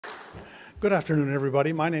Good afternoon,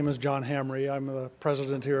 everybody. My name is John Hamre. I'm the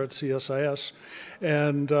president here at CSIS,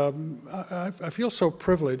 and I feel so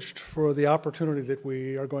privileged for the opportunity that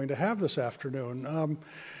we are going to have this afternoon.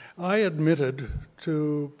 I admitted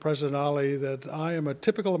to President Ali that I am a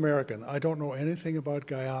typical American. I don't know anything about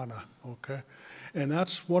Guyana, okay? And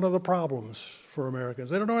that's one of the problems for Americans.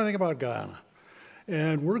 They don't know anything about Guyana.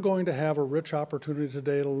 And we're going to have a rich opportunity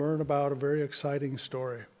today to learn about a very exciting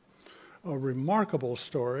story. A remarkable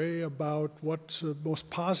story about what's the most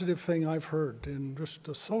positive thing I've heard in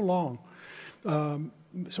just so long.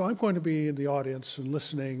 So I'm going to be in the audience and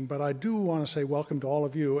listening, but I do want to say welcome to all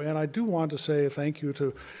of you, and I do want to say thank you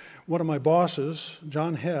to one of my bosses,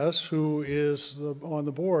 John Hess, who is on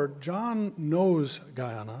the board. John knows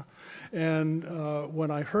Guyana, and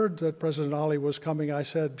when I heard that President Ali was coming, I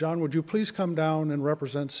said, John, would you please come down and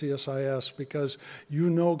represent CSIS, because you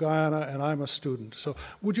know Guyana and I'm a student. So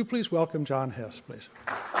would you please welcome John Hess, please.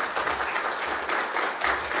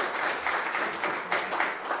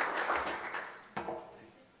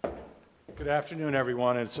 Good afternoon,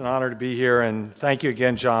 everyone. It's an honor to be here, and thank you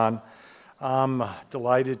again, John. I'm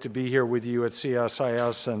delighted to be here with you at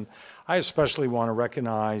CSIS, and I especially want to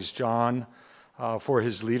recognize John for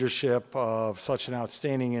his leadership of such an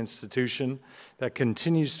outstanding institution that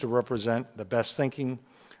continues to represent the best thinking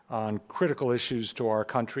on critical issues to our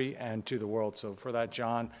country and to the world. So for that,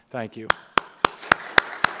 John, thank you.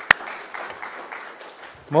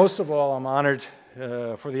 Most of all, I'm honored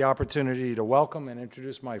for the opportunity to welcome and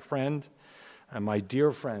introduce my friend and my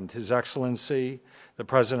dear friend, His Excellency, the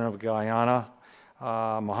President of Guyana,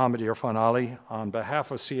 Mohamed Irfaan Ali. On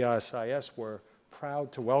behalf of CSIS, we're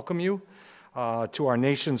proud to welcome you to our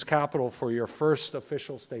nation's capital for your first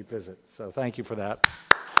official state visit. So thank you for that.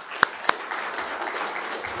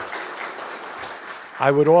 I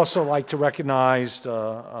would also like to recognize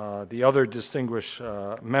the other distinguished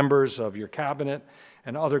members of your cabinet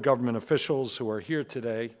and other government officials who are here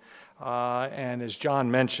today. And as John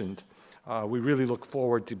mentioned, we really look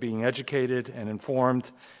forward to being educated and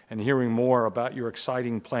informed and hearing more about your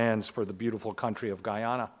exciting plans for the beautiful country of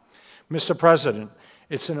Guyana. Mr. President,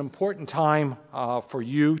 it's an important time for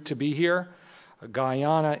you to be here.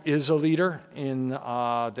 Guyana is a leader in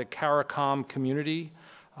the CARICOM community,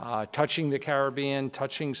 touching the Caribbean,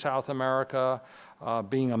 touching South America,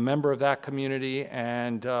 being a member of that community,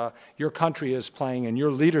 and your country is playing, and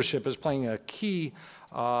your leadership is playing a key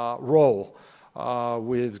role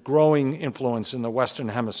with growing influence in the Western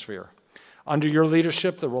Hemisphere. Under your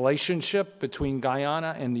leadership, the relationship between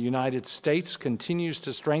Guyana and the United States continues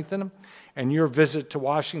to strengthen, and your visit to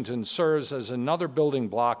Washington serves as another building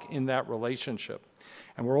block in that relationship.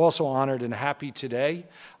 And we're also honored and happy today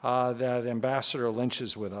that Ambassador Lynch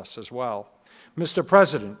is with us as well. Mr.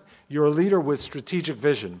 President, you're a leader with strategic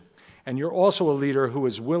vision, and you're also a leader who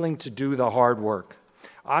is willing to do the hard work.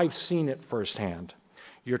 I've seen it firsthand.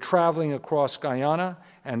 You're traveling across Guyana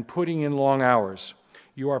and putting in long hours.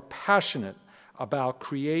 You are passionate about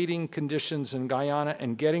creating conditions in Guyana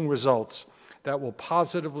and getting results that will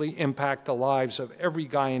positively impact the lives of every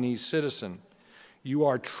Guyanese citizen. You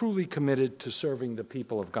are truly committed to serving the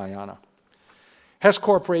people of Guyana. Hess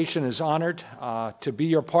Corporation is honored to be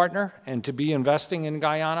your partner and to be investing in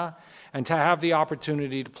Guyana and to have the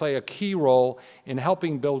opportunity to play a key role in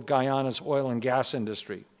helping build Guyana's oil and gas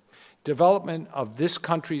industry. Development of this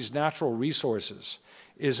country's natural resources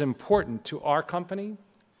is important to our company,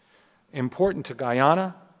 important to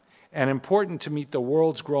Guyana, and important to meet the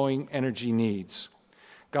world's growing energy needs.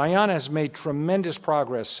 Guyana has made tremendous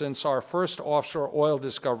progress since our first offshore oil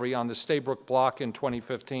discovery on the Stabroek Block in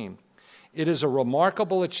 2015. It is a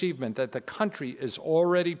remarkable achievement that the country is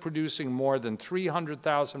already producing more than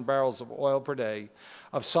 300,000 barrels of oil per day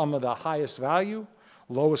of some of the highest value,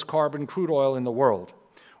 lowest carbon crude oil in the world,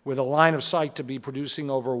 with a line of sight to be producing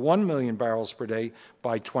over 1 million barrels per day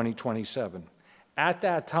by 2027. At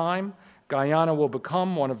that time, Guyana will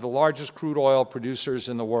become one of the largest crude oil producers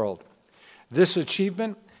in the world. This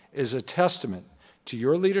achievement is a testament to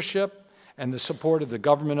your leadership and the support of the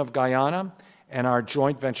government of Guyana and our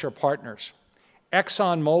joint venture partners.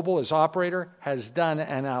 ExxonMobil, as operator, has done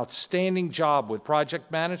an outstanding job with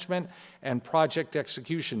project management and project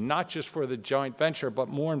execution, not just for the joint venture, but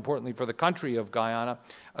more importantly for the country of Guyana,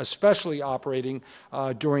 especially operating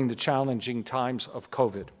during the challenging times of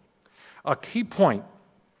COVID. A key point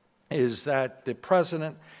is that the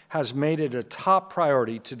President has made it a top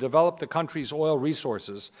priority to develop the country's oil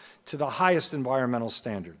resources to the highest environmental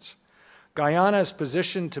standards. Guyana is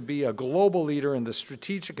positioned to be a global leader in the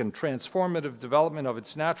strategic and transformative development of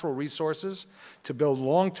its natural resources to build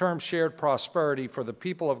long-term shared prosperity for the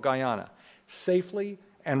people of Guyana, safely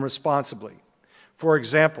and responsibly. For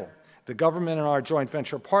example, The government and our joint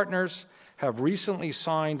venture partners have recently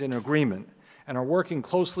signed an agreement and are working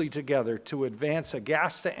closely together to advance a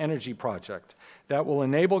gas-to-energy project that will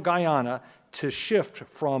enable Guyana to shift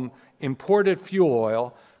from imported fuel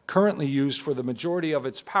oil, currently used for the majority of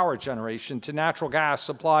its power generation, to natural gas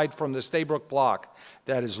supplied from the Stabroek Block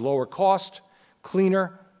that is lower cost,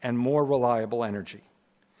 cleaner, and more reliable energy.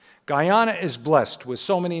 Guyana is blessed with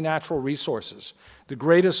so many natural resources, the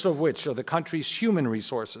greatest of which are the country's human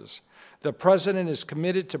resources. The President is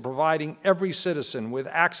committed to providing every citizen with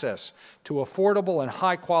access to affordable and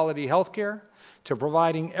high-quality health care, to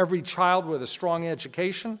providing every child with a strong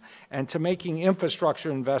education, and to making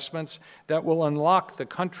infrastructure investments that will unlock the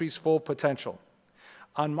country's full potential.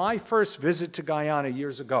 On my first visit to Guyana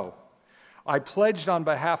years ago, I pledged on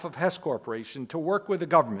behalf of Hess Corporation to work with the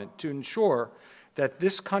government to ensure that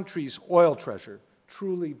this country's oil treasure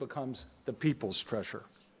truly becomes the people's treasure.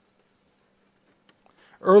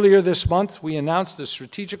 Earlier this month, we announced a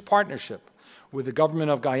strategic partnership with the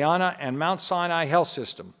government of Guyana and Mount Sinai Health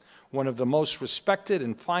System, one of the most respected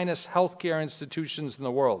and finest healthcare institutions in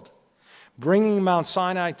the world. Bringing Mount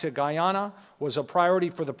Sinai to Guyana was a priority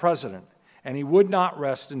for the President, and he would not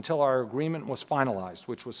rest until our agreement was finalized,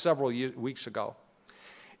 which was several weeks ago.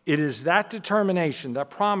 It is that determination that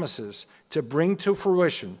promises to bring to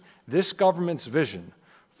fruition this government's vision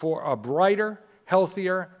for a brighter,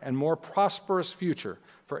 healthier, and more prosperous future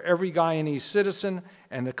for every Guyanese citizen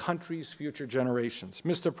and the country's future generations.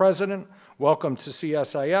 Mr. President, welcome to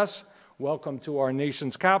CSIS, welcome to our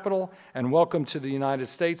nation's capital, and welcome to the United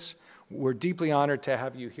States. We're deeply honored to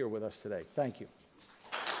have you here with us today. Thank you.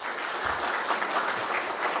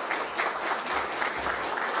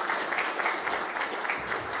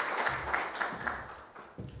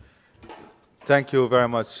 Thank you very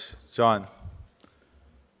much, John.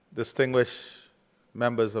 Distinguished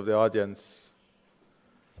members of the audience,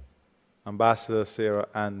 Ambassador Sarah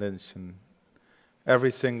Ann Lynch, and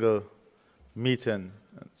every single meeting,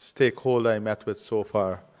 stakeholder I met with so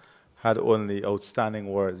far had only outstanding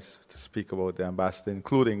words to speak about the ambassador,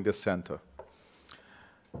 including this center.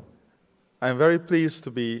 I'm very pleased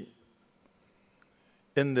to be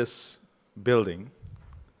in this building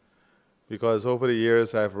because over the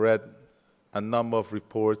years I've read a number of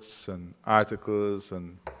reports and articles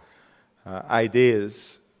and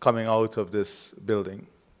ideas coming out of this building.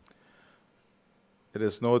 It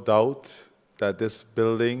is no doubt that this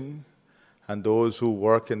building and those who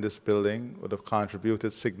work in this building would have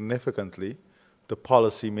contributed significantly to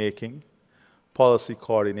policy making, policy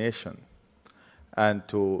coordination, and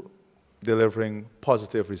to delivering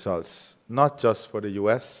positive results, not just for the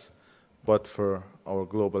U.S., but for our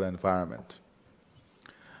global environment.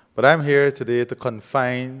 But I'm here today to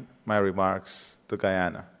confine my remarks to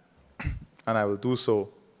Guyana, and I will do so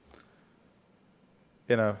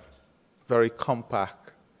in a very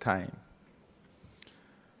compact time.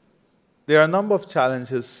 There are a number of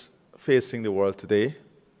challenges facing the world today,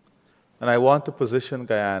 and I want to position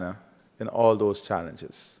Guyana in all those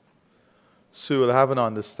challenges, so you will have an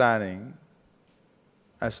understanding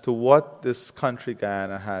as to what this country,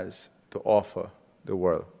 Guyana, has to offer the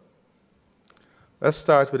world. Let's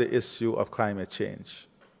start with the issue of climate change.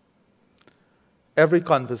 Every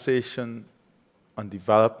conversation on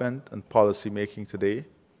development and policy making today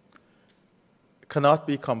cannot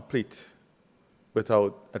be complete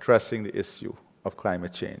without addressing the issue of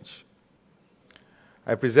climate change.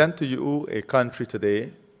 I present to you a country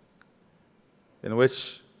today in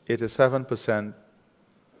which 87%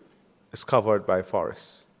 is covered by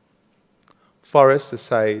forests. Forests the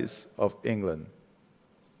size of England.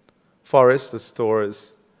 Forest that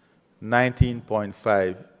stores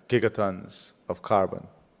 19.5 gigatons of carbon.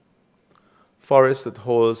 Forest that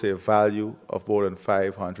holds a value of more than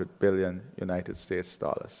 500 billion United States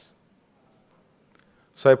dollars.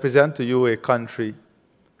 So I present to you a country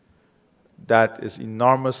that is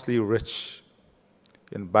enormously rich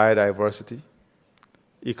in biodiversity,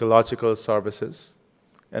 ecological services,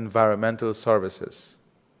 environmental services.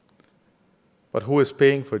 But who is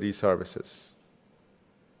paying for these services?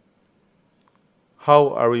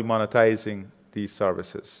 How are we monetizing these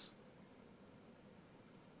services?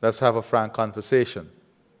 Let's have a frank conversation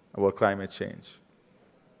about climate change.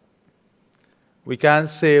 We can't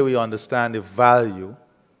say we understand the value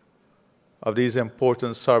of these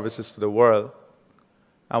important services to the world,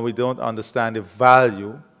 and we don't understand the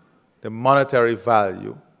value, the monetary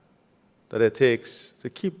value that it takes to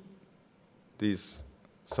keep these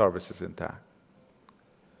services intact.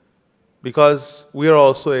 Because we are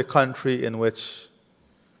also a country in which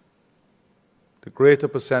the greater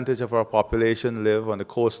percentage of our population live on the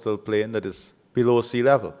coastal plain that is below sea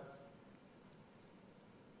level.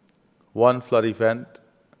 One flood event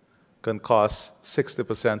can cost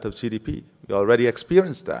 60% of GDP. We already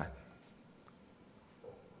experienced that.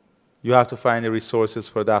 You have to find the resources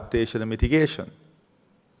for adaptation and mitigation.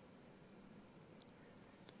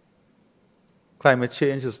 Climate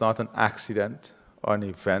change is not an accident or an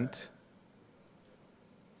event,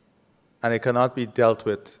 and it cannot be dealt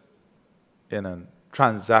with in a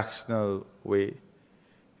transactional way.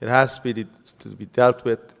 It has to be dealt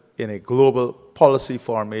with in a global policy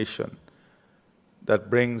formation that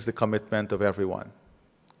brings the commitment of everyone.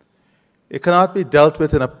 It cannot be dealt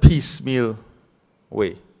with in a piecemeal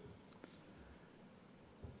way.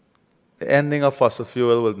 The ending of fossil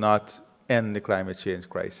fuel will not end the climate change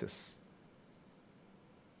crisis.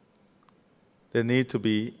 There needs to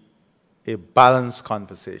be a balanced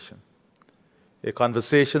conversation, a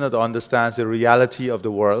conversation that understands the reality of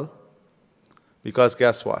the world, because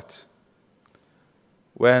guess what?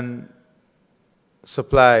 When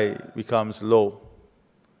supply becomes low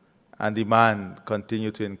and demand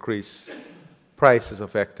continues to increase, price is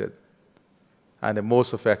affected, and the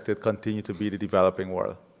most affected continue to be the developing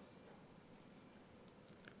world.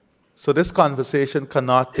 So this conversation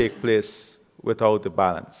cannot take place without the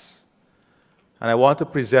balance. And I want to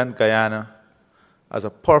present Guyana as a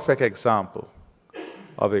perfect example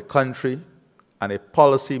of a country and a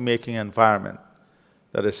policy-making environment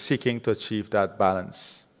that is seeking to achieve that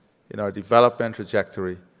balance in our development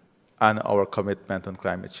trajectory and our commitment on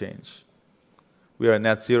climate change. We are a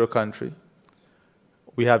net zero country.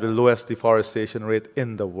 We have the lowest deforestation rate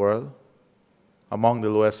in the world, among the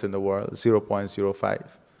lowest in the world,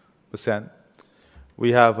 0.05%.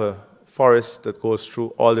 We have a forest that goes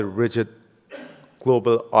through all the rigid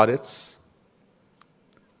global audits.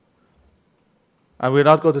 And we're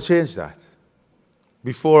not going to change that.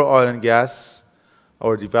 Before oil and gas,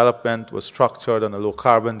 our development was structured on a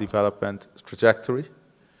low-carbon development trajectory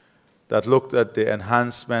that looked at the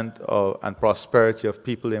enhancement and prosperity of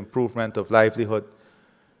people, the improvement of livelihood,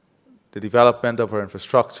 the development of our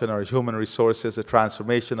infrastructure and our human resources, the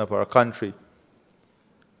transformation of our country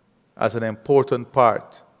as an important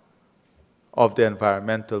part of the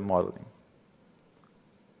environmental modeling.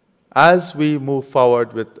 As we move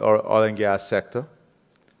forward with our oil and gas sector,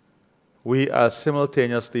 we are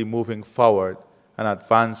simultaneously moving forward and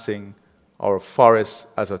advancing our forests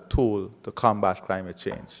as a tool to combat climate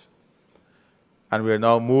change. And we are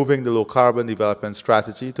now moving the low-carbon development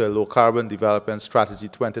strategy to a low-carbon development strategy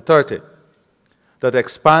 2030 that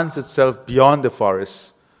expands itself beyond the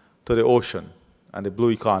forests to the ocean and the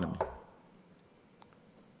blue economy.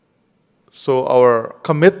 So our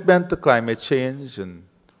commitment to climate change and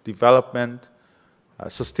development,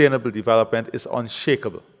 sustainable development, is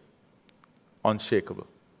unshakable. Unshakable.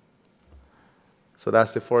 So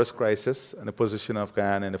that's the forest crisis and the position of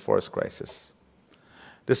Guyana in the forest crisis.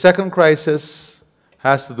 The second crisis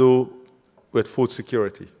has to do with food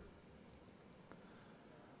security.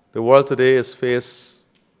 The world today is faced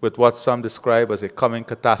with what some describe as a coming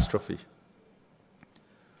catastrophe.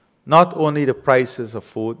 Not only the prices of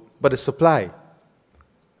food, but the supply.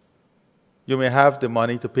 You may have the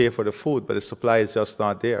money to pay for the food, but the supply is just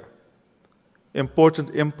not there.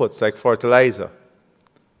 Important inputs like fertilizer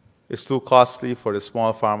is too costly for the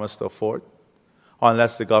small farmers to afford,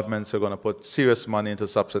 unless the governments are going to put serious money into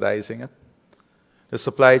subsidizing it. The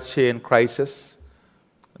supply chain crisis,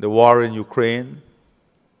 the war in Ukraine,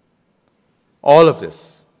 all of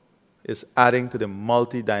this is adding to the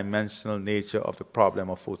multidimensional nature of the problem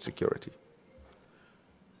of food security.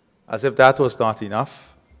 As if that was not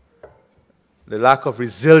enough, the lack of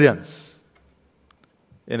resilience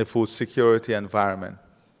in the food security environment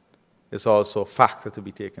is also a factor to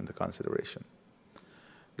be taken into consideration.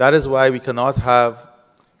 That is why we cannot have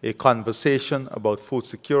a conversation about food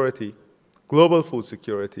security, global food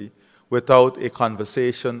security, without a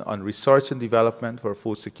conversation on research and development for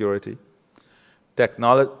food security,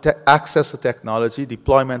 access to technology,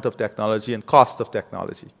 deployment of technology, and cost of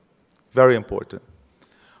technology. Very important.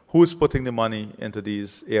 Who's putting the money into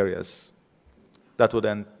these areas that would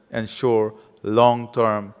then ensure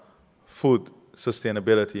long-term food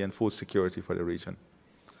sustainability and food security for the region?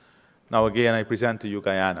 Now again, I present to you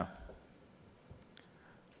Guyana.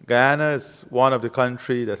 Guyana is one of the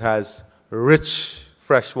countries that has rich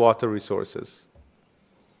freshwater resources.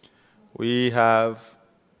 We have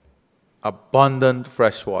abundant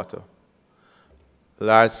freshwater,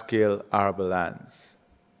 large-scale arable lands.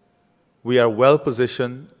 We are well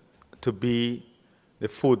positioned to be the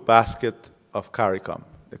food basket of CARICOM,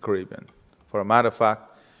 the Caribbean. For a matter of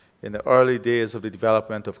fact, in the early days of the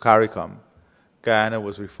development of CARICOM, Guyana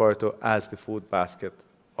was referred to as the food basket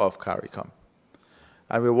of CARICOM.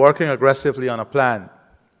 And we're working aggressively on a plan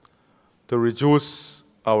to reduce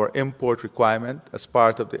our import requirement as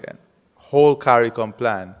part of the whole CARICOM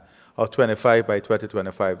plan of 25 by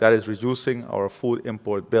 2025. That is reducing our food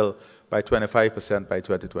import bill by 25% by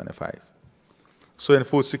 2025. So in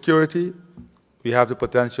food security, we have the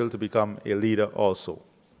potential to become a leader also.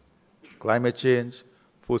 Climate change,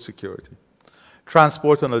 food security.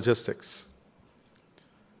 Transport and logistics.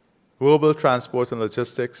 Global transport and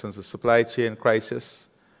logistics and the supply chain crisis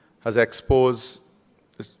has exposed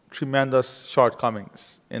tremendous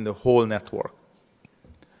shortcomings in the whole network.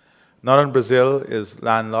 Northern Brazil is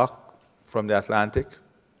landlocked from the Atlantic,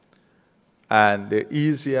 and the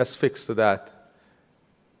easiest fix to that,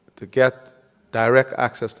 to get direct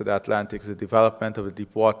access to the Atlantic, is the development of a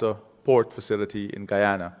deepwater port facility in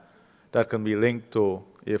Guyana that can be linked to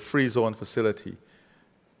a free zone facility,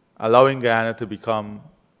 allowing Guyana to become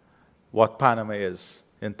what Panama is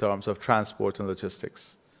in terms of transport and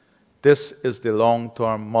logistics. This is the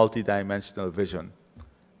long-term, multidimensional vision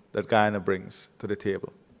that Guyana brings to the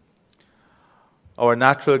table. Our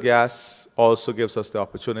natural gas also gives us the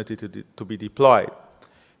opportunity to be deployed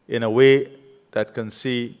in a way that can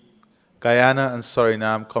see Guyana and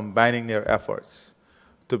Suriname combining their efforts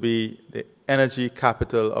to be the energy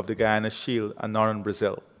capital of the Guyana Shield and Northern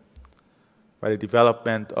Brazil by the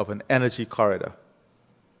development of an energy corridor.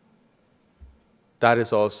 That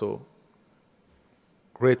is also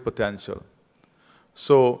great potential.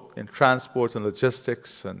 So in transport and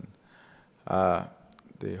logistics and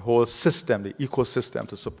the whole system, the ecosystem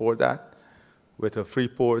to support that, with a free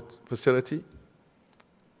port facility,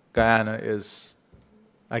 Guyana is,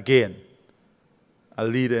 again, a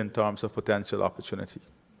leader in terms of potential opportunity.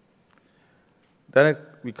 Then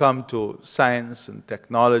we come to science and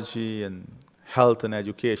technology and health and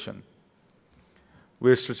education.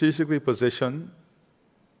 We're strategically positioned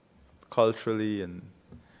culturally and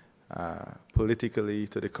politically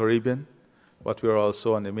to the Caribbean, but we're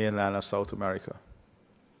also on the mainland of South America.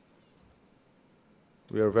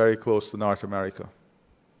 We are very close to North America.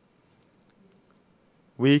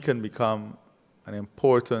 We can become an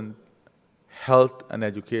important health and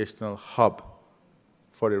educational hub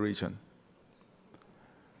for the region.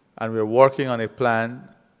 And we're working on a plan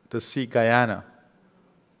to see Guyana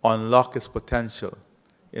unlock its potential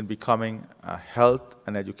in becoming a health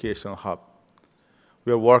and educational hub.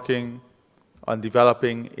 We are working on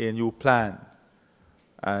developing a new plan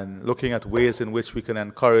and looking at ways in which we can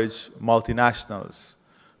encourage multinationals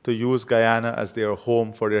to use Guyana as their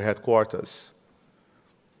home for their headquarters,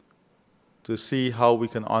 to see how we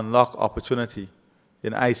can unlock opportunity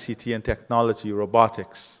in ICT and technology,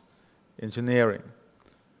 robotics, engineering,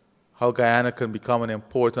 how Guyana can become an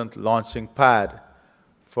important launching pad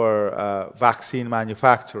for vaccine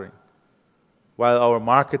manufacturing. While our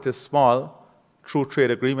market is small, through trade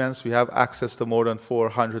agreements, we have access to more than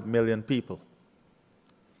 400 million people.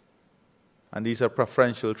 And these are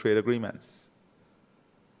preferential trade agreements.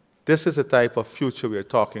 This is the type of future we are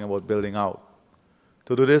talking about building out.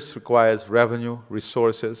 To do this requires revenue,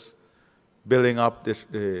 resources, building up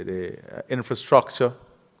the infrastructure,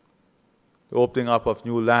 the opening up of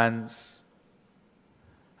new lands,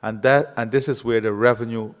 and this is where the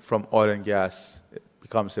revenue from oil and gas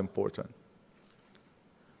becomes important.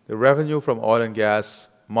 The revenue from oil and gas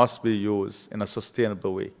must be used in a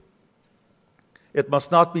sustainable way. It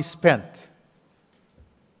must not be spent.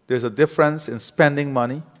 There's a difference in spending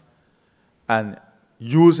money and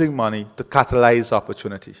using money to catalyze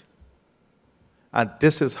opportunity. And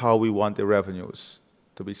this is how we want the revenues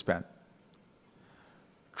to be spent.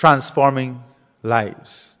 Transforming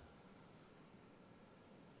lives.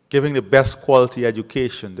 Giving the best quality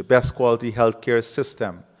education, the best quality healthcare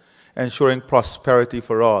system, ensuring prosperity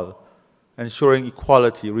for all, ensuring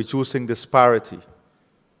equality, reducing disparity,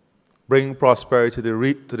 bringing prosperity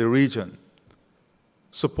to the region,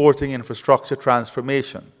 supporting infrastructure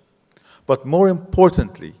transformation, but more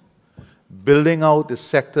importantly, building out the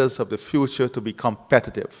sectors of the future to be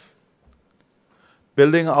competitive,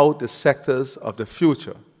 building out the sectors of the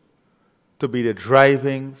future to be the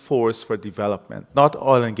driving force for development, not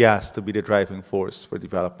oil and gas to be the driving force for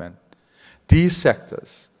development. These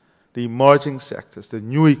sectors, the emerging sectors, the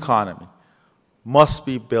new economy, must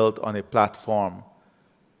be built on a platform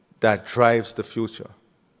that drives the future,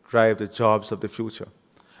 drive the jobs of the future.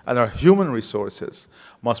 And our human resources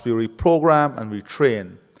must be reprogrammed and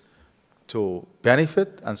retrained to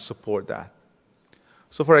benefit and support that.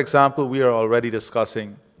 So for example, we are already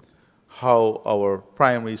discussing how our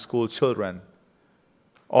primary school children,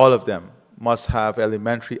 all of them, must have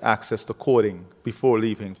elementary access to coding before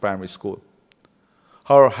leaving primary school.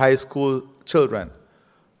 How our high school children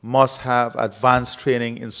must have advanced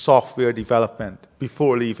training in software development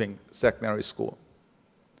before leaving secondary school.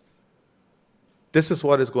 This is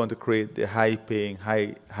what is going to create the high-paying,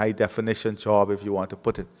 high-definition job, if you want to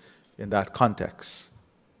put it in that context.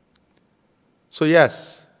 So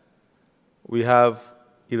yes, we have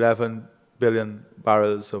 11 billion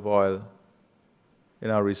barrels of oil in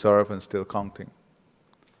our reserve and still counting.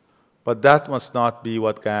 But that must not be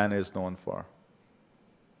what Guyana is known for.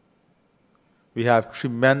 We have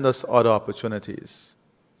tremendous other opportunities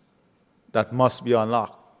that must be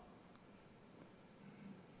unlocked.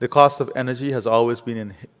 The cost of energy has always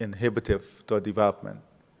been inhibitive to our development.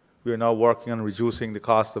 We are now working on reducing the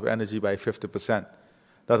cost of energy by 50%.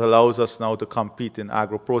 That allows us now to compete in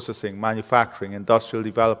agro-processing, manufacturing, industrial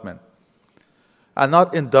development. And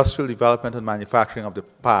not industrial development and manufacturing of the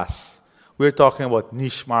past. We're talking about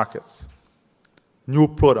niche markets, new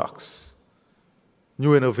products,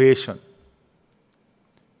 new innovation.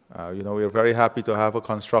 You know, we're very happy to have a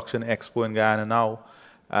construction expo in Guyana now,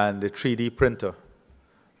 and the 3D printer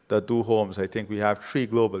that do homes. I think we have 3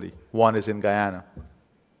 globally. 1 is in Guyana.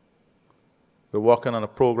 We're working on a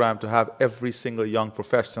program to have every single young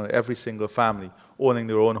professional, every single family owning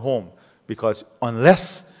their own home, because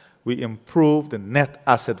unless we improve the net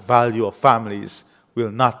asset value of families,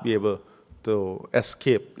 we'll not be able to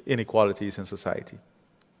escape inequalities in society.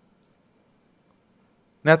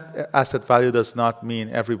 Net asset value does not mean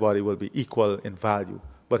everybody will be equal in value,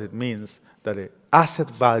 but it means that the asset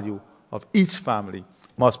value of each family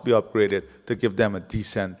must be upgraded to give them a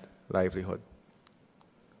decent livelihood.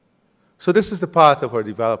 So this is the part of our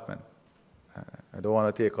development. I don't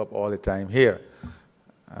want to take up all the time here,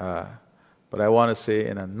 but I want to say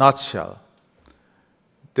in a nutshell,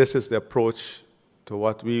 this is the approach to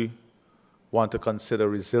what we want to consider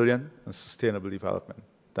resilient and sustainable development.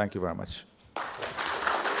 Thank you very much.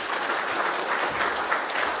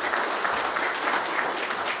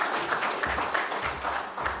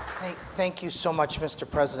 Thank you so much, Mr.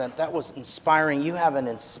 President. That was inspiring. You have an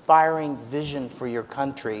inspiring vision for your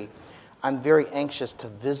country. I'm very anxious to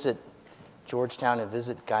visit Georgetown and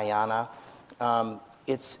visit Guyana.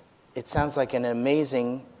 It sounds like an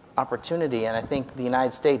amazing opportunity, and I think the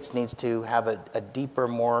United States needs to have a deeper,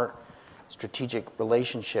 more strategic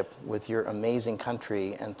relationship with your amazing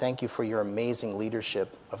country. And thank you for your amazing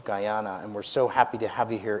leadership of Guyana. And we're so happy to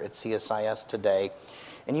have you here at CSIS today.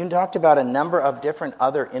 And you talked about a number of different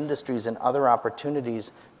other industries and other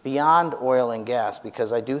opportunities beyond oil and gas,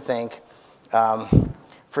 because I do think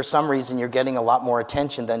for some reason you're getting a lot more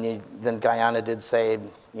attention than Guyana did, say,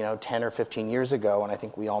 10 or 15 years ago, and I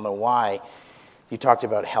think we all know why. You talked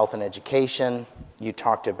about health and education, you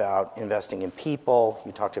talked about investing in people,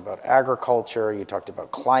 you talked about agriculture, you talked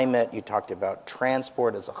about climate, you talked about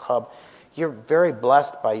transport as a hub. You're very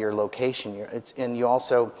blessed by your location, and you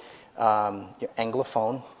also, you're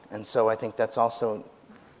Anglophone, and so I think that's also,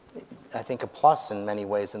 a plus in many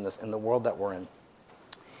ways in the world that we're in.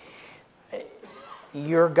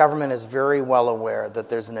 Your government is very well aware that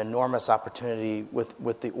there's an enormous opportunity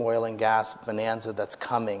with the oil and gas bonanza that's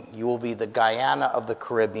coming. You will be the Guyana of the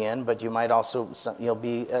Caribbean, but you might also,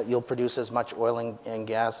 you'll produce as much oil and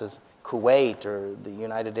gas as Kuwait or the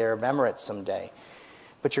United Arab Emirates someday.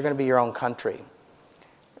 But you're going to be your own country.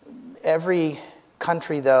 Every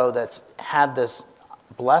country, though, that's had this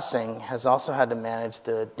blessing has also had to manage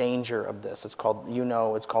the danger of this. It's called,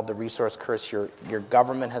 it's called the resource curse. Your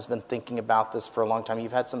government has been thinking about this for a long time.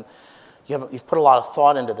 You've put a lot of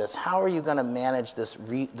thought into this. How are you going to manage this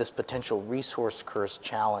potential resource curse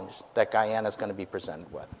challenge that Guyana is going to be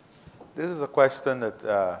presented with? This is a question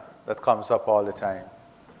that comes up all the time.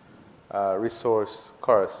 Resource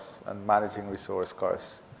curse and managing resource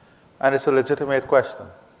curse. And it's a legitimate question.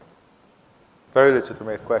 Very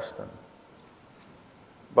legitimate question.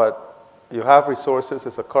 But you have resources,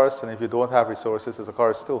 it's a curse, and if you don't have resources, it's a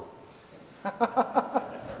curse too.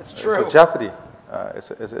 It's true. It's a jeopardy.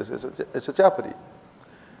 It's a jeopardy.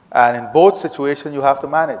 And in both situations, you have to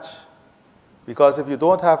manage. Because if you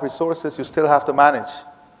don't have resources, you still have to manage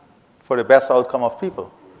for the best outcome of people.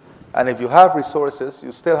 And if you have resources,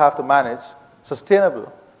 you still have to manage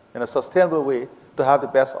in a sustainable way to have the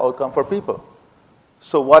best outcome for people.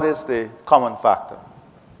 So what is the common factor?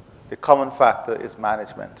 The common factor is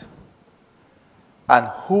management. And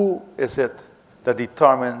who is it that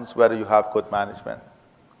determines whether you have good management?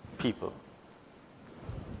 People.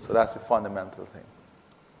 So that's the fundamental thing.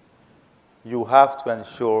 You have to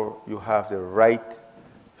ensure you have the right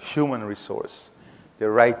human resource, the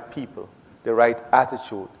right people, the right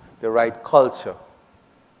attitude, the right culture.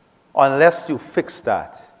 Unless you fix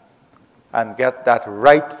that and get that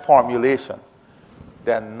right formulation,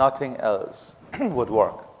 then nothing else would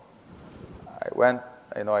work.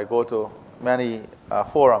 I go to many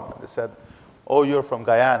forums. They said, oh, you're from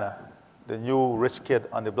Guyana, the new rich kid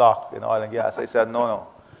on the block in oil and gas. I said, no,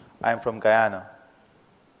 I'm from Guyana,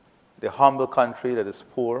 the humble country that is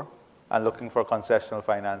poor and looking for concessional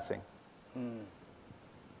financing.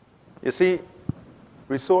 You see,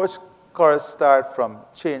 resource curves start from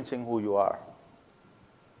changing who you are.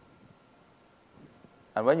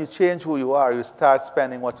 And when you change who you are, you start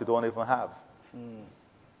spending what you don't even have.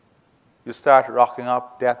 You start rocking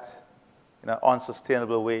up debt in an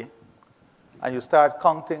unsustainable way. And you start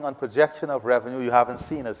counting on projection of revenue you haven't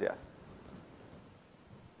seen as yet.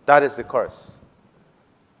 That is the curse.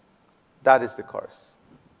 That is the curse.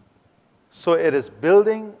 So it is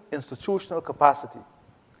building institutional capacity.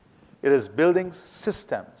 It is building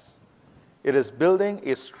systems. It is building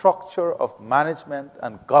a structure of management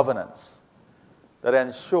and governance that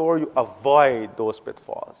ensure you avoid those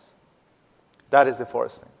pitfalls. That is the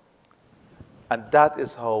first thing. And that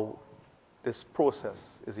is how this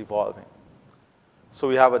process is evolving. So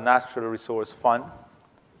we have a natural resource fund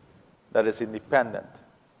that is independent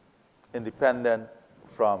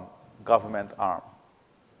from government arm.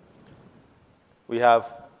 We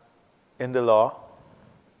have, in the law,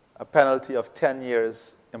 a penalty of 10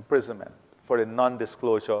 years imprisonment for the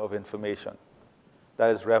non-disclosure of information.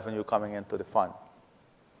 That is revenue coming into the fund.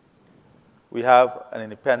 We have an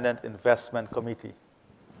independent investment committee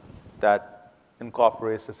that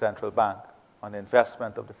incorporates the central bank on the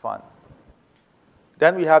investment of the fund.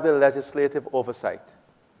 Then we have the legislative oversight,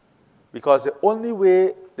 because the only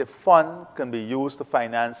way the fund can be used to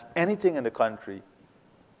finance anything in the country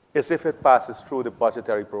is if it passes through the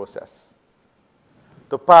budgetary process.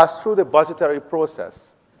 To pass through the budgetary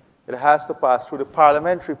process, it has to pass through the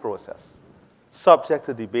parliamentary process, subject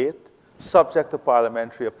to debate, subject to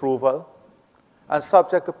parliamentary approval, and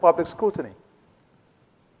subject to public scrutiny.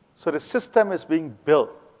 So the system is being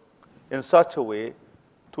built in such a way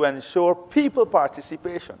to ensure people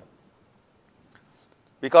participation.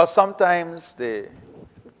 Because sometimes the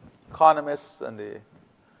economists and the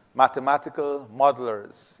mathematical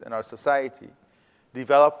modelers in our society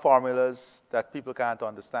develop formulas that people can't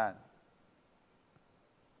understand.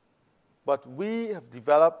 But we have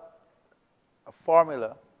developed a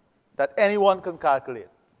formula that anyone can calculate.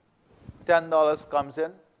 $10 comes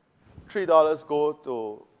in, $3 go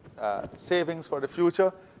to savings for the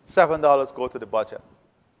future, $7 go to the budget.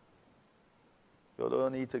 You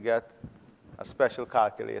don't need to get a special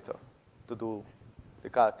calculator to do the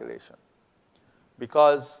calculation.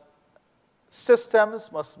 Because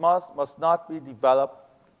systems must not be developed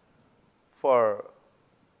for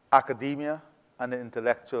academia and the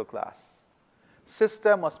intellectual class.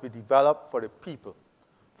 System must be developed for the people,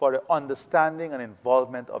 for the understanding and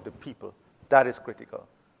involvement of the people. That is critical.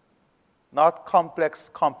 Not complex,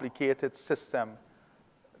 complicated system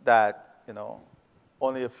that,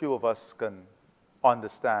 only a few of us can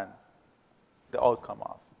understand the outcome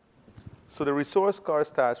of. So the resource curve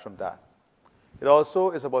starts from that. It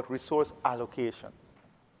also is about resource allocation.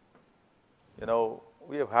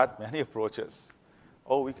 We have had many approaches.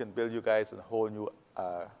 Oh, we can build you guys a whole new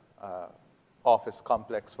office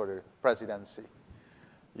complex for the presidency.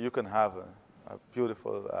 You can have a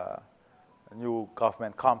beautiful new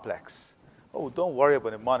government complex. Oh, don't worry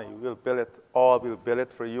about the money. We'll build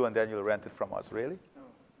it for you, and then you'll rent it from us. Really?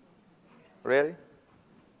 Really?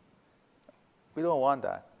 We don't want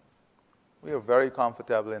that. We are very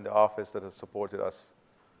comfortable in the office that has supported us,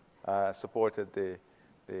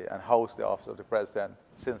 and housed the office of the president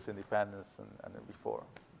since independence and before.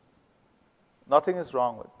 Nothing is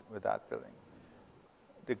wrong with that building.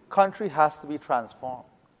 The country has to be transformed.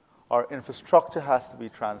 Our infrastructure has to be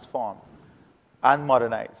transformed and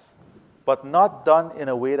modernized, but not done in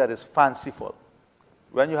a way that is fanciful.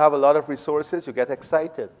 When you have a lot of resources, you get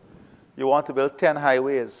excited. You want to build 10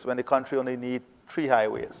 highways when the country only needs 3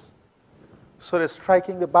 highways. So there's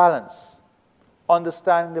striking the balance,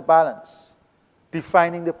 understanding the balance,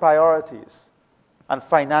 defining the priorities, and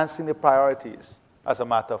financing the priorities as a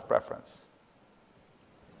matter of preference.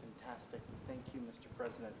 Fantastic. Thank you, Mr.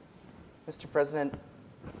 President. Mr. President,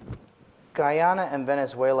 Guyana and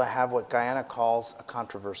Venezuela have what Guyana calls a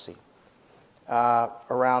controversy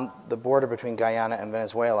around the border between Guyana and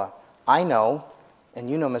Venezuela. I know, and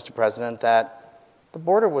you know, Mr. President, that the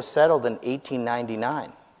border was settled in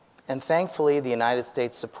 1899. And thankfully, the United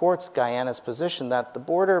States supports Guyana's position that the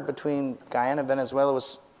border between Guyana and Venezuela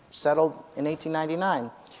was settled in 1899.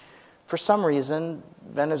 For some reason,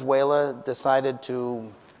 Venezuela decided to,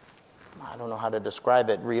 I don't know how to describe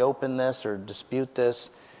it, reopen this or dispute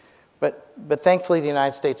this. But thankfully, the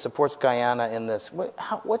United States supports Guyana in this.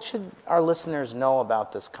 What should our listeners know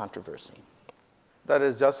about this controversy? that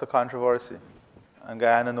is just a controversy, and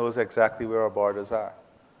Guyana knows exactly where our borders are.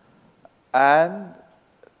 And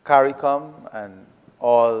CARICOM and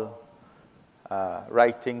all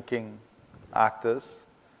right-thinking actors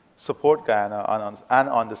support Guyana and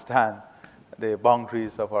understand the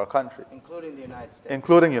boundaries of our country. Including the United States.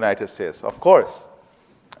 Including the United States, of course.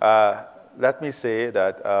 Let me say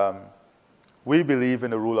that we believe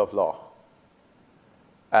in the rule of law,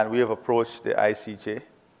 and we have approached the ICJ.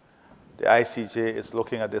 The ICJ is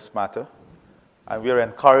looking at this matter, and we are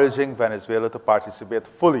encouraging Venezuela to participate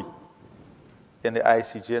fully in the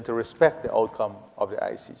ICJ and to respect the outcome of the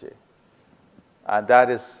ICJ. And that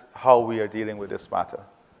is how we are dealing with this matter.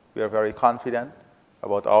 We are very confident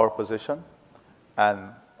about our position,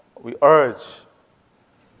 and we urge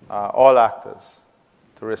all actors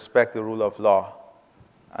to respect the rule of law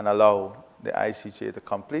and allow the ICJ to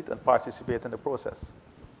complete and participate in the process.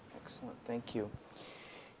 Excellent, thank you.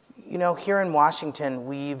 You know, here in Washington,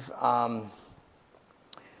 we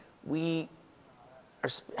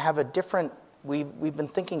have a different, we've been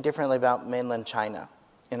thinking differently about mainland China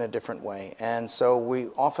in a different way. And so we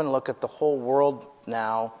often look at the whole world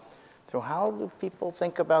now through how do people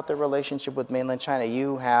think about their relationship with mainland China.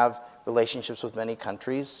 You have relationships with many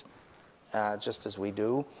countries, just as we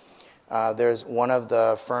do. There's one of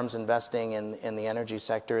the firms investing in the energy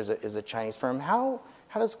sector is a Chinese firm. How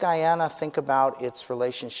does Guyana think about its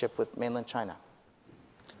relationship with mainland China?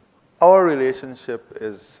 Our relationship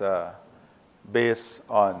is based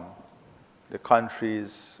on the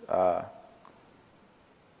country's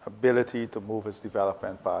ability to move its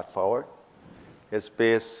development path forward. It's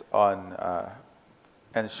based on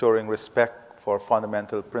ensuring respect for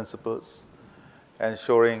fundamental principles,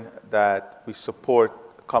 ensuring that we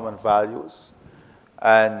support common values.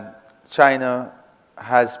 And China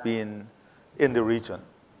has been in the region,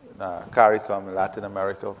 CARICOM in Latin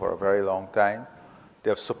America, for a very long time. They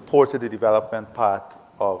have supported the development path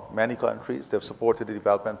of many countries. They've supported the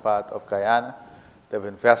development path of Guyana. They've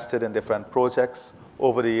invested in different projects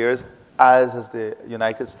over the years, as has the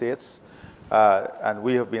United States. And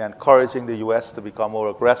we have been encouraging the U.S. to become more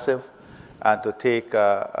aggressive and to take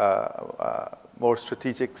more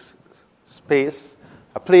strategic space,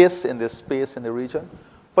 a place in this space in the region.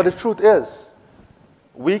 But the truth is,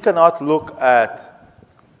 we cannot look at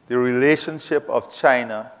the relationship of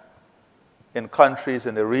China in countries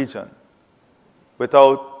in the region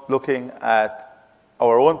without looking at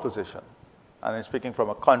our own position, and I'm speaking from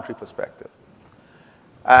a country perspective.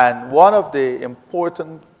 And one of the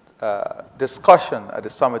important discussion at the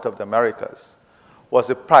Summit of the Americas was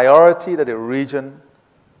the priority that the region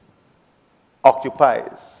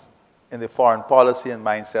occupies in the foreign policy and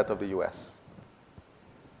mindset of the U.S.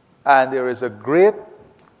 And there is a great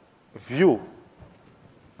view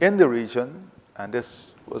in the region, and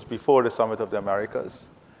this was before the Summit of the Americas,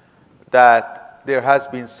 that there has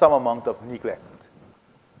been some amount of neglect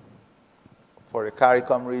for the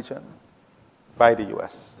CARICOM region by the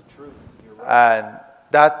U.S. That's the truth. You're right. And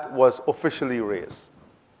that was officially raised.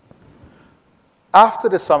 After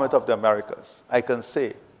the Summit of the Americas, I can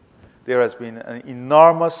say there has been an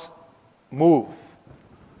enormous move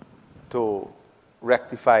to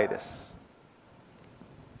rectify this.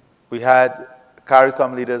 We had,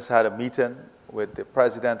 CARICOM leaders had a meeting with the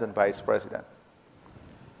president and vice president.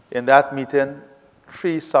 In that meeting,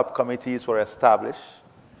 3 subcommittees were established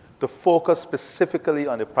to focus specifically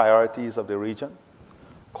on the priorities of the region,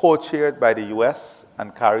 co-chaired by the U.S.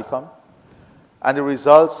 and CARICOM. And the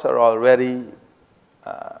results are already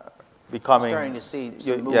becoming... Starting to see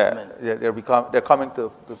some movement. Yeah, they're coming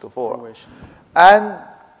to fore. Fruition. And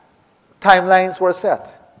timelines were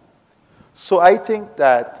set. So I think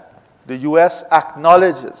that the U.S.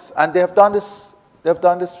 acknowledges, and they have done this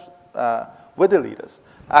with the leaders,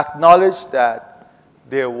 acknowledge that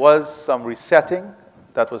there was some resetting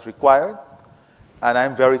that was required, and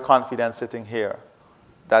I'm very confident sitting here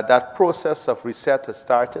that that process of reset has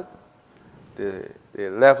started. The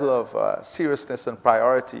level of seriousness and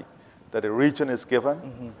priority that the region is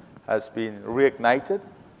given has been reignited,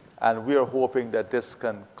 and we are hoping that this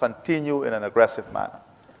can continue in an aggressive manner.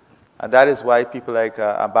 And that is why people like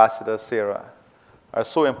Ambassador Sarah are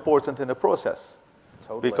so important in the process.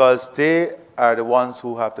 Totally. Because they are the ones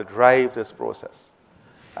who have to drive this process.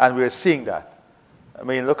 And we're seeing that. I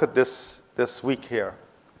mean, look at this week here.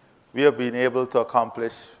 We have been able to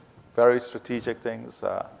accomplish very strategic things,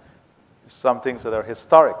 some things that are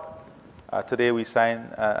historic. Today we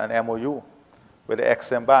signed an MOU with the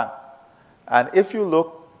Exim Bank. And if you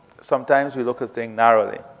look, sometimes we look at things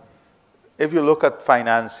narrowly. If you look at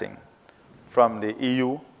financing from the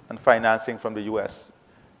EU and financing from the US,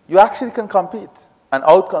 you actually can compete and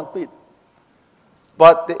out-compete.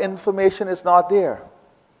 but the information is not there.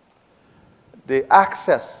 The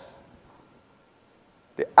access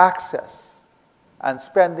and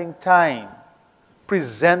spending time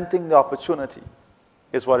presenting the opportunity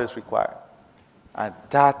is what is required. And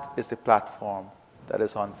that is the platform that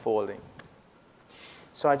is unfolding.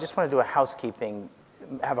 So I just want to do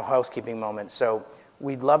have a housekeeping moment. So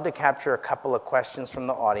we'd love to capture a couple of questions from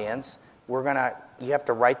the audience. You have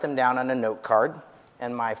to write them down on a note card,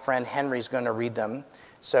 and my friend Henry's going to read them.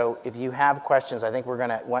 So if you have questions, I think we're going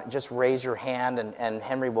to just raise your hand, and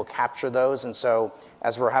Henry will capture those. And so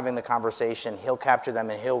as we're having the conversation, he'll capture them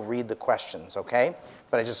and he'll read the questions, okay?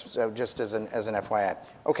 But just as an FYI.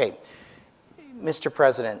 Okay, Mr.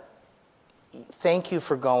 President, thank you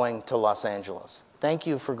for going to Los Angeles. Thank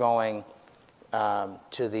you for going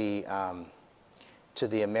to the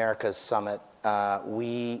Americas Summit.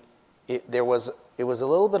 It was a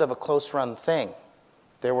little bit of a close-run thing.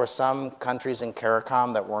 There were some countries in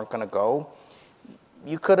CARICOM that weren't going to go.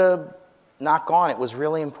 You could have not gone. It was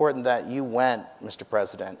really important that you went, Mr.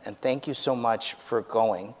 President, and thank you so much for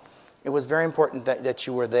going. It was very important that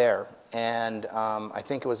you were there, and I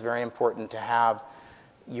think it was very important to have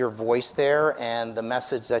your voice there and the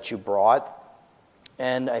message that you brought.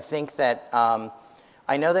 And I think that,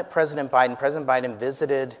 I know that President Biden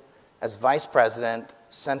visited as Vice President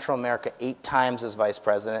Central America 8 times as Vice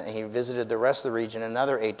President, and he visited the rest of the region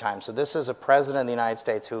another 8 times. So this is a President of the United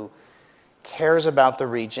States who cares about the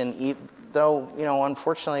region, though,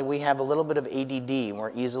 unfortunately, we have a little bit of ADD.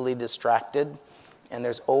 We're easily distracted, and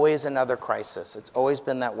there's always another crisis. It's always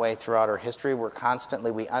been that way throughout our history. We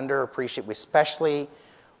underappreciate, we especially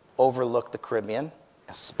overlook the Caribbean,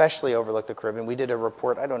 We did a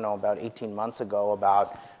report, I don't know, about 18 months ago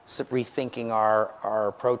about rethinking our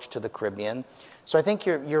approach to the Caribbean. So I think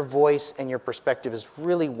your voice and your perspective is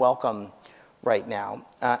really welcome right now.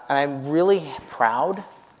 And I'm really proud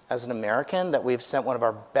as an American that we've sent one of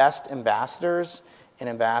our best ambassadors in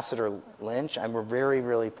Ambassador Lynch. I'm very,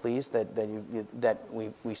 really pleased that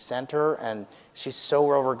we sent her, and she's so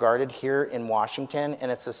well regarded here in Washington,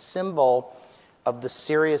 and it's a symbol of the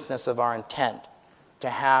seriousness of our intent to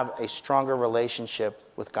have a stronger relationship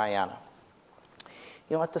with Guyana.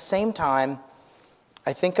 At the same time,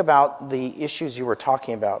 I think about the issues you were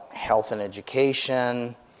talking about, health and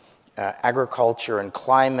education, agriculture and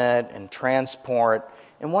climate and transport.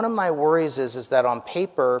 And one of my worries is that on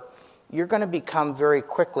paper, you're going to become very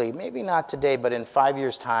quickly, maybe not today, but in 5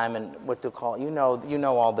 years' time, and what to call, you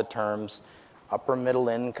know all the terms, upper middle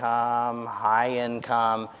income, high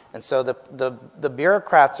income. And so the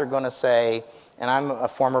bureaucrats are going to say, and I'm a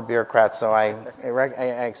former bureaucrat, so they're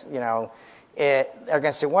going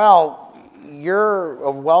to say, well,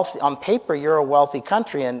 on paper, you're a wealthy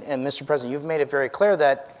country, and Mr. President, you've made it very clear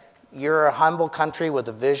that you're a humble country with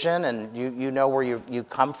a vision, and you know where you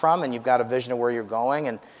come from, and you've got a vision of where you're going,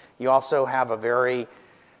 and you also have a very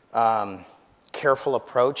careful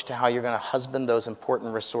approach to how you're going to husband those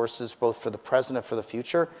important resources, both for the present and for the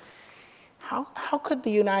future. How could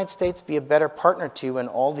the United States be a better partner to you in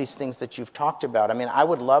all these things that you've talked about? I mean, I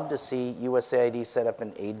would love to see USAID set up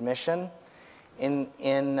an aid mission in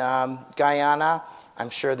Guyana. I'm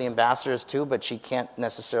sure the ambassador is too, but she can't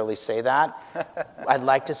necessarily say that. I'd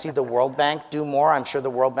like to see the World Bank do more. I'm sure the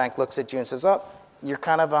World Bank looks at you and says, oh, you're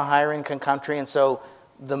kind of a higher income country, and so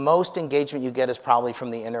the most engagement you get is probably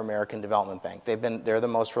from the Inter-American Development Bank. They're the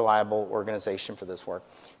most reliable organization for this work.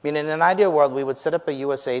 I mean, in an ideal world, we would set up a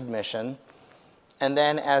USAID mission, and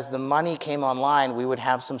then as the money came online, we would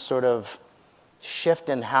have some sort of shift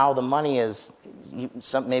in how the money is.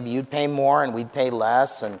 Maybe you'd pay more and we'd pay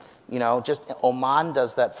less, and just Oman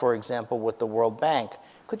does that, for example, with the World Bank.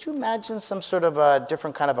 Could you imagine some sort of a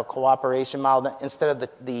different kind of a cooperation model that instead of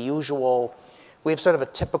the usual? We have sort of a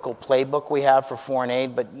typical playbook we have for foreign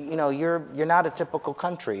aid, but you're not a typical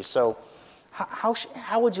country. So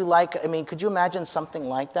how would you like? I mean, could you imagine something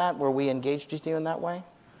like that where we engaged with you in that way?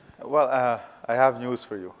 Well, I have news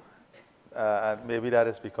for you, and maybe that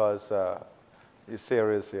is because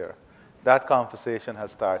Sarah is here. That conversation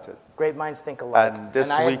has started. Great minds think alike.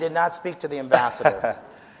 And I did not speak to the ambassador.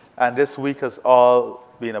 And this week has all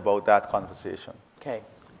been about that conversation. Okay.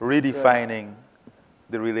 Redefining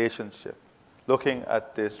the relationship, looking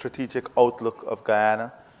at the strategic outlook of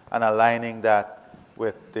Guyana and aligning that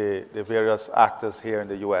with the various actors here in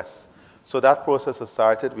the U.S. So that process has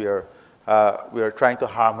started. We are trying to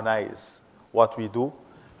harmonize what we do,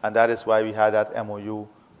 and that is why we had that MOU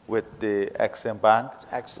with the Exim Bank.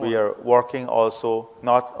 Excellent. We are working also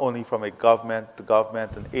not only from a government to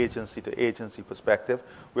government and agency to agency perspective.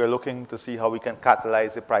 We are looking to see how we can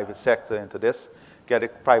catalyze the private sector into this. get the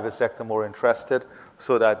private sector more interested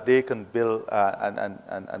so that they can build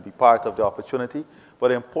and be part of the opportunity.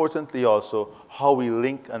 But importantly also, how we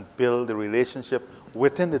link and build the relationship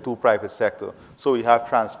within the two private sector. So we have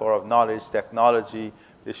transfer of knowledge, technology,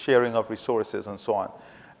 the sharing of resources, and so on.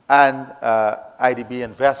 And IDB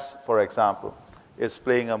Invest, for example, is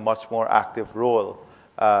playing a much more active role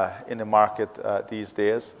in the market these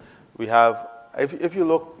days. We have, if you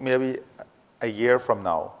look maybe a year from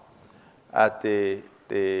now at the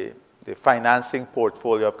financing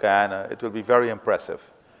portfolio of Guyana, it will be very impressive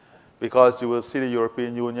because you will see the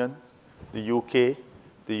European Union, the UK,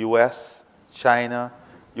 the US, China.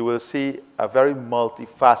 You will see a very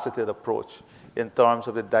multifaceted approach in terms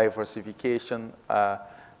of the diversification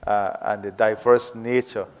and the diverse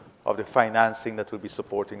nature of the financing that will be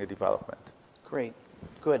supporting the development. Great,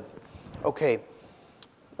 good. Okay,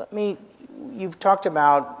 you've talked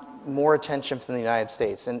about more attention from the United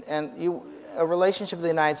States, and a relationship with the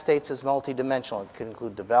United States is multidimensional. It could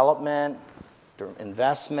include development,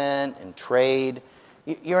 investment, and trade.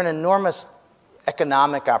 You're an enormous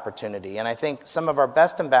economic opportunity, and I think some of our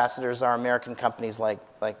best ambassadors are American companies like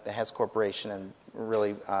the Hess Corporation, and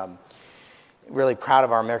really, really proud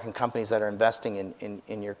of our American companies that are investing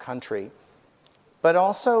in your country. But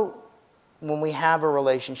also, when we have a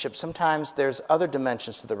relationship, sometimes there's other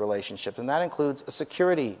dimensions to the relationship, and that includes a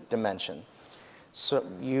security dimension. So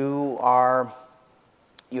you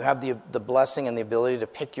have the blessing and the ability to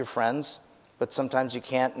pick your friends, but sometimes you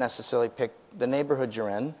can't necessarily pick the neighborhood you're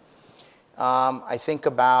in. I think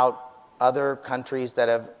about other countries that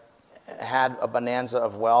have had a bonanza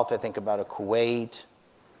of wealth. I think about a Kuwait,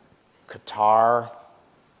 Qatar,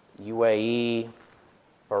 UAE,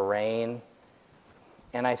 Bahrain.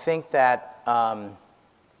 And I think that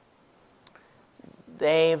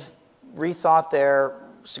they've rethought their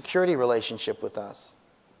security relationship with us.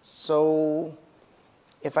 So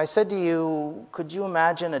if I said to you, could you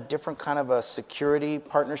imagine a different kind of a security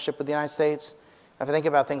partnership with the United States? If I think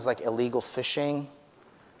about things like illegal fishing,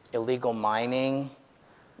 illegal mining,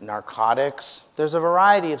 narcotics, there's a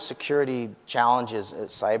variety of security challenges,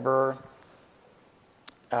 cyber,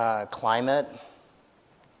 climate.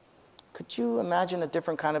 Could you imagine a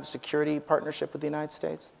different kind of security partnership with the United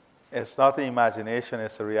States? It's not the imagination,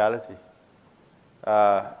 it's a reality.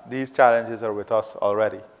 These challenges are with us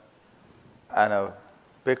already. And a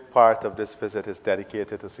big part of this visit is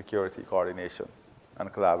dedicated to security coordination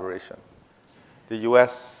and collaboration. The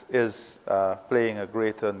U.S. is playing a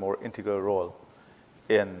greater and more integral role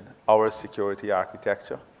in our security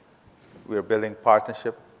architecture. We are building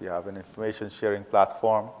partnership. We have an information sharing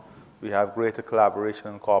platform. We have greater collaboration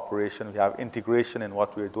and cooperation. We have integration in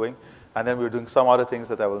what we're doing. And then we're doing some other things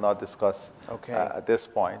that I will not discuss at this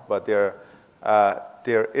point. But there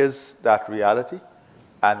is that reality,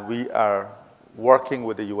 and we are working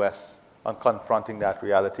with the U.S. on confronting that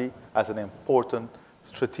reality as an important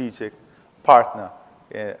strategic partner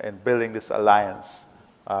in building this alliance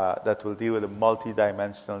that will deal with the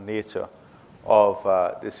multidimensional nature of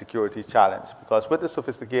the security challenge. Because with the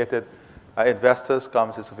sophisticated investors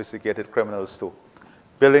comes the sophisticated criminals too.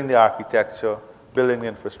 Building the architecture, building the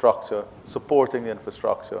infrastructure, supporting the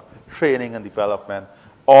infrastructure, training and development,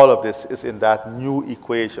 all of this is in that new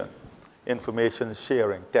equation. Information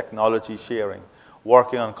sharing, technology sharing,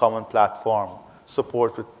 working on common platform,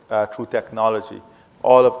 support with, through technology.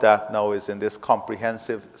 All of that now is in this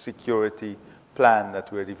comprehensive security plan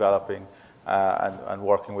that we're developing and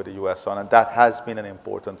working with the U.S. on. And that has been an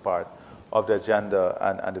important part of the agenda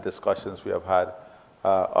and the discussions we have had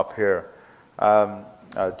up here.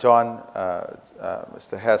 John,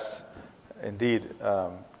 Mr. Hess, indeed,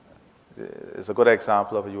 is a good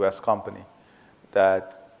example of a U.S. company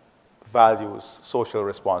that values social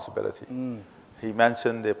responsibility. He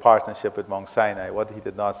mentioned the partnership with Mount Sinai. What he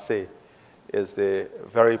did not say is the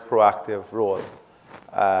very proactive role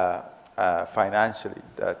financially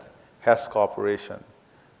that Hess Corporation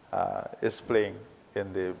is playing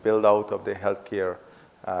in the build-out of the healthcare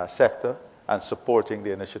sector and supporting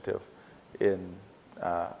the initiative in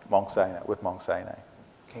Mount Sinai, with Mount Sinai.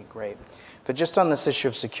 Okay, great. But just on this issue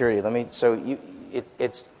of security,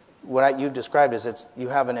 what you've described is you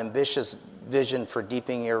have an ambitious vision for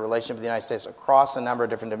deepening your relationship with the United States across a number of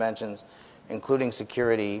different dimensions, including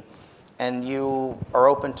security, and you are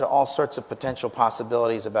open to all sorts of potential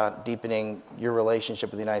possibilities about deepening your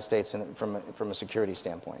relationship with the United States from a security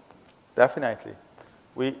standpoint. Definitely.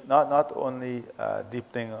 We not only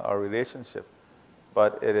deepening our relationship,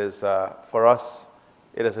 but it is, for us,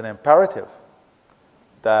 it is an imperative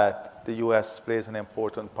that the U.S. plays an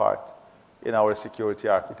important part in our security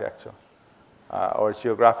architecture. Our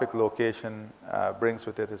geographic location brings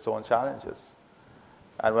with it its own challenges.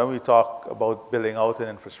 And when we talk about building out an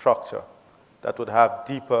infrastructure that would have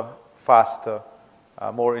deeper, faster,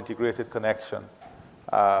 more integrated connection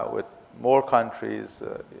with more countries,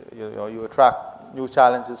 you attract new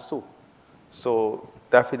challenges too. So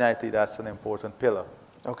definitely that's an important pillar.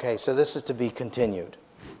 Okay, so this is to be continued.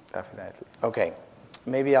 Definitely. Okay,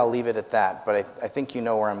 maybe I'll leave it at that, but I think you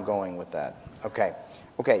know where I'm going with that. Okay,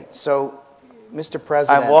 okay, so Mr.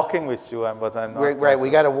 President. I'm walking with you, but I'm not. Right, we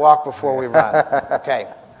got to walk before we run. Okay,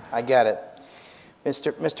 I get it.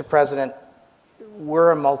 Mr. President,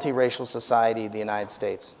 we're a multiracial society, the United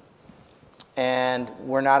States. And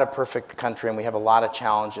we're not a perfect country, and we have a lot of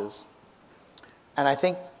challenges. And I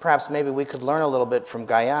think perhaps maybe we could learn a little bit from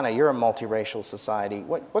Guyana. You're a multiracial society.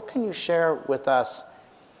 What can you share with us,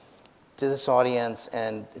 to this audience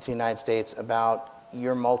and to the United States, about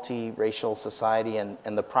your multiracial society and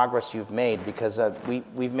the progress you've made? Because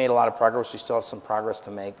we've made a lot of progress. We still have some progress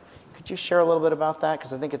to make. Could you share a little bit about that?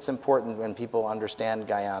 Because I think it's important when people understand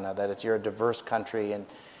Guyana, that you're a diverse country, and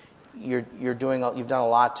you've done a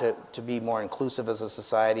lot to be more inclusive as a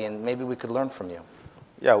society, and maybe we could learn from you.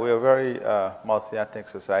 Yeah, we're a very multi-ethnic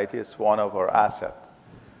society. It's one of our assets.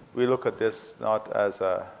 We look at this not as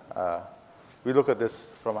we look at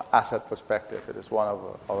this from an asset perspective. It is one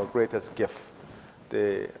of our greatest gifts,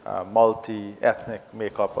 the multi-ethnic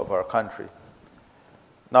makeup of our country.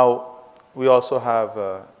 Now, we also have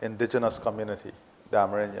an indigenous community, the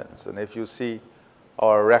Amerindians. And if you see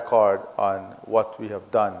our record on what we have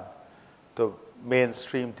done to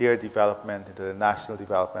mainstream their development into the national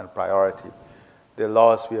development priority, the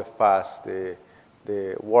laws we have passed, the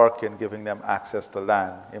work in giving them access to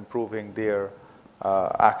land, improving their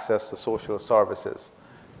access to social services,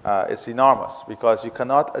 it's enormous, because you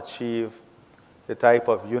cannot achieve the type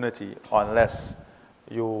of unity unless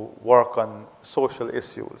you work on social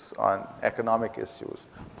issues, on economic issues,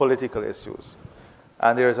 political issues.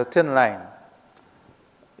 And there is a thin line.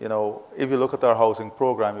 You know, if you look at our housing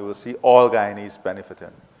program, you will see all Guyanese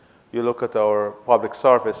benefiting. You look at our public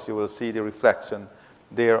service, you will see the reflection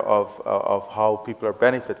there of how people are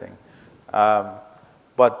benefiting.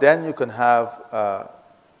 But then you can have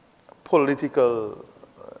political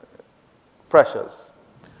pressures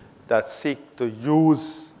that seek to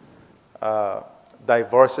use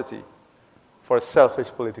diversity for selfish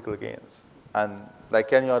political gains. And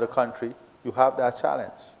like any other country, you have that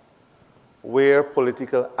challenge, where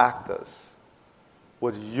political actors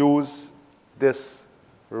would use this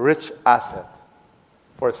rich asset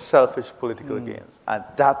for selfish political gains. And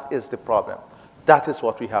that is the problem. That is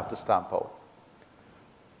what we have to stamp out.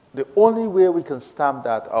 The only way we can stamp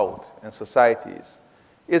that out in societies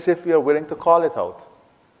is if we are willing to call it out.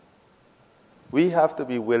 We have to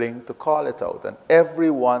be willing to call it out, and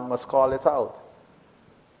everyone must call it out.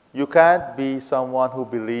 You can't be someone who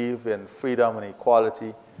believes in freedom and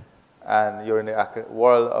equality, and you're in the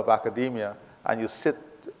world of academia, and you sit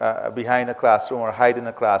behind a classroom or hide in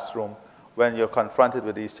a classroom when you're confronted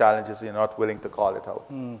with these challenges and you're not willing to call it out.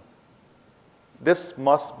 This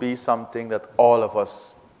must be something that all of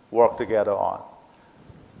us work together on.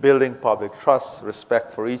 Building public trust,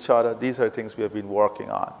 respect for each other, these are things we have been working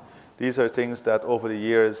on. These are things that over the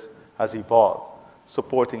years has evolved,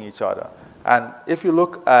 supporting each other. And if you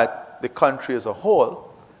look at the country as a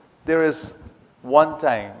whole, there is one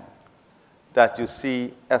time that you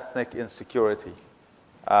see ethnic insecurity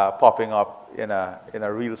popping up in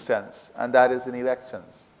a real sense, and that is in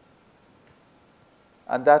elections.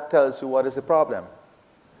 And that tells you what is the problem.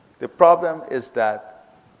 The problem is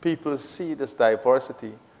that people see this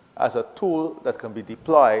diversity as a tool that can be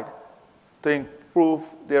deployed to improve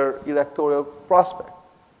their electoral prospect.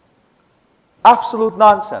 Absolute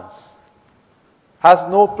nonsense. Has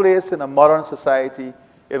no place in a modern society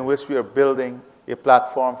in which we are building a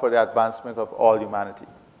platform for the advancement of all humanity.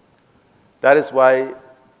 That is why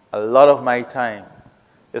a lot of my time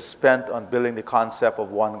is spent on building the concept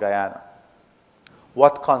of one Guyana.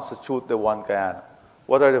 What constitutes the one Guyana?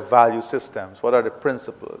 What are the value systems? What are the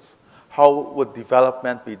principles? How would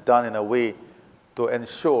development be done in a way to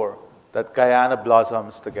ensure that Guyana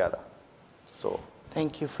blossoms together? So,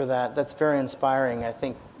 thank you for that. That's very inspiring. I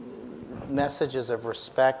think messages of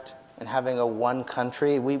respect and having a one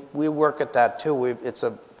country, we work at that too. It's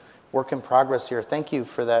a work in progress here. Thank you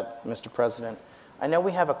for that, Mr. President. I know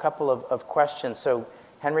we have a couple of questions, so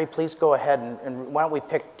Henry, please go ahead and why don't we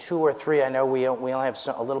pick 2 or 3? I know we only have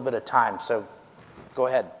a little bit of time, so go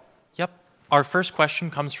ahead. Yep. Our first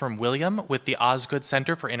question comes from William with the Osgood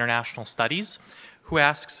Center for International Studies, who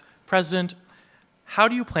asks, President, how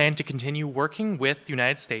do you plan to continue working with the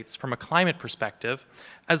United States from a climate perspective,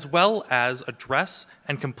 as well as address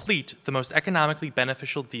and complete the most economically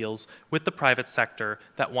beneficial deals with the private sector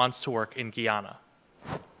that wants to work in Guyana?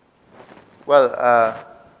 Well,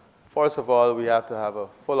 first of all, we have to have a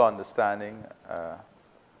full understanding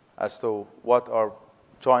as to what our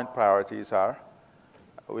joint priorities are.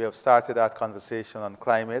 We have started that conversation on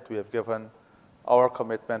climate. We have given our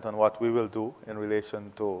commitment on what we will do in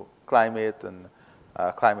relation to climate and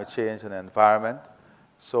climate change and environment.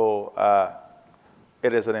 So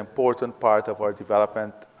it is an important part of our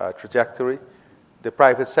development trajectory. The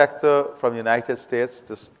private sector from the United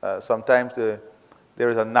States, sometimes there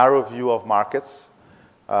is a narrow view of markets.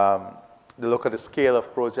 They look at the scale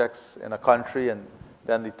of projects in a country and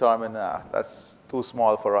then determine that's too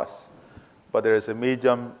small for us. But there is a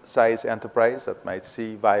medium-sized enterprise that might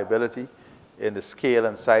see viability in the scale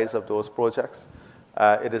and size of those projects.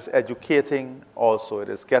 It is educating also. It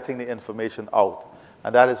is getting the information out.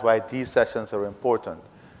 And that is why these sessions are important.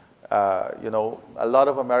 You know, a lot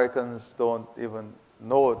of Americans don't even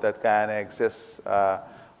know that Guyana exists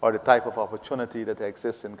or the type of opportunity that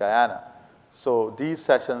exists in Guyana. So these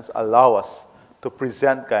sessions allow us to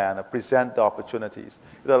present Guyana, present the opportunities.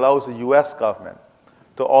 It allows the U.S. government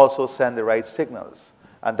to also send the right signals.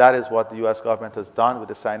 And that is what the U.S. government has done with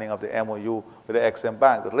the signing of the MOU with the Exim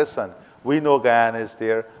Bank. That, listen, we know Guyana is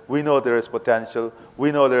there. We know there is potential.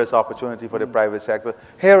 We know there is opportunity for the private sector.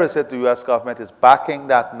 Here is it, the U.S. government is backing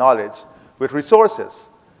that knowledge with resources.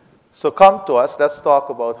 So come to us. Let's talk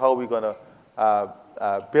about how we're going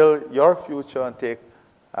to build your future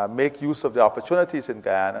and make use of the opportunities in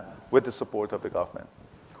Guyana with the support of the government.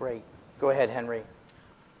 Great. Go ahead, Henry.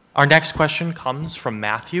 Our next question comes from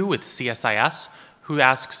Matthew with CSIS, who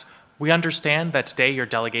asks, we understand that today your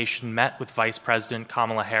delegation met with Vice President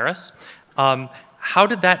Kamala Harris. How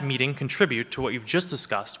did that meeting contribute to what you've just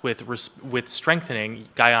discussed with strengthening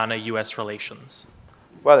Guyana-U.S. relations?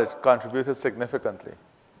 Well, it contributed significantly.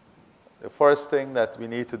 The first thing that we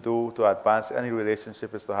need to do to advance any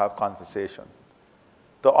relationship is to have conversation,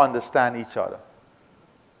 to understand each other,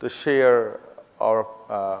 to share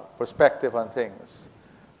our perspective on things.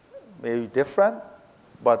 Maybe different,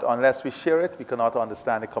 but unless we share it, we cannot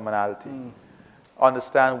understand the commonality,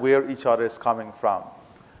 understand where each other is coming from.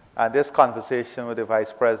 And this conversation with the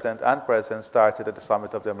Vice President and President started at the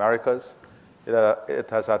Summit of the Americas. It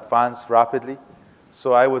has advanced rapidly.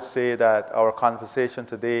 So I would say that our conversation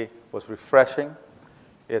today was refreshing.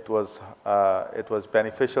 It was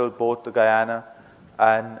beneficial both to Guyana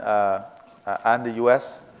and the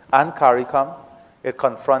U.S. and CARICOM. It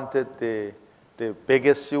confronted the big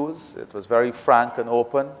issues. It was very frank and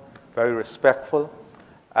open, very respectful,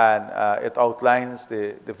 and it outlines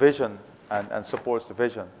the vision and supports the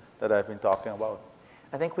vision that I've been talking about.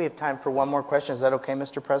 I think we have time for one more question. Is that okay,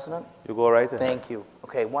 Mr. President? You go right ahead. Thank you.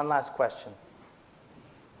 Okay, one last question.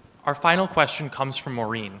 Our final question comes from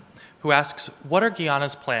Maureen, who asks, what are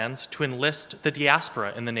Guyana's plans to enlist the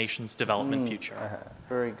diaspora in the nation's development future?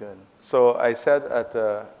 Very good. So I said at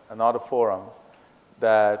another forum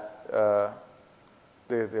that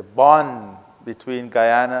the bond between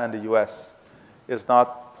Guyana and the U.S. is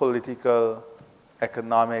not political,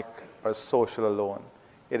 economic, or social alone.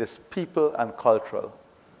 It is people and cultural.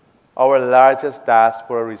 Our largest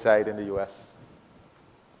diaspora reside in the U.S.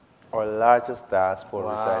 Our largest diaspora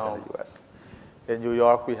reside in the U.S. In New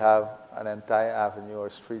York, we have an entire avenue or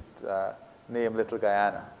street named Little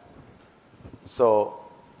Guyana. So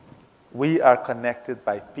we are connected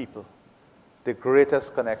by people, the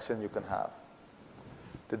greatest connection you can have.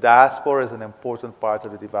 The diaspora is an important part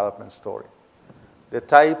of the development story. The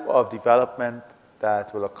type of development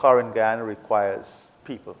that will occur in Guyana requires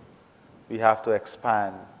people. We have to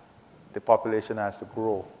expand. The population has to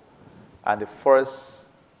grow. And the first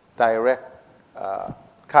direct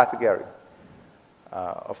category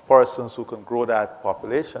of persons who can grow that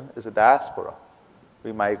population is the diaspora.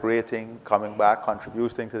 We're migrating, coming back,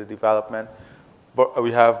 contributing to the development. But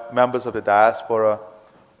we have members of the diaspora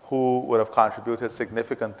who would have contributed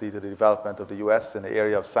significantly to the development of the U.S. in the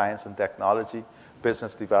area of science and technology,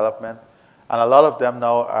 business development. And a lot of them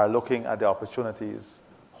now are looking at the opportunities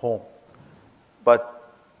home.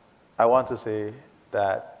 But I want to say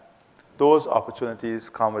that those opportunities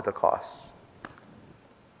come with a cost.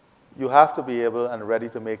 You have to be able and ready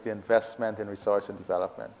to make the investment in research and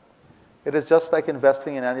development. It is just like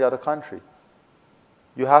investing in any other country.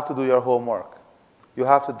 You have to do your homework. You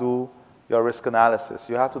have to do your risk analysis.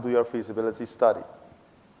 You have to do your feasibility study.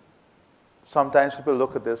 Sometimes people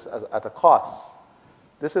look at this as at a cost.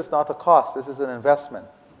 This is not a cost. This is an investment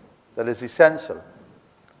that is essential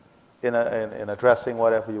in addressing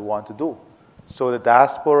whatever you want to do. So the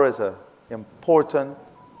diaspora is an important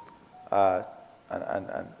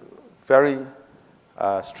and very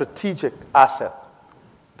strategic asset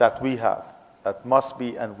that we have that must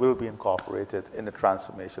be and will be incorporated in the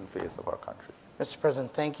transformation phase of our country. Mr.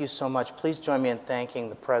 President, thank you so much. Please join me in thanking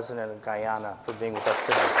the President of Guyana for being with us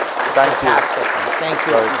today. It's Thank fantastic. you. Thank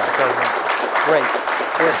you, Mr. President. Great.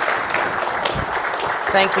 Good.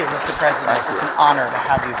 Thank you, Mr. President. It's an honor to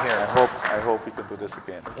have you here. I hope we can do this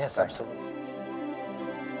again. Yes, absolutely.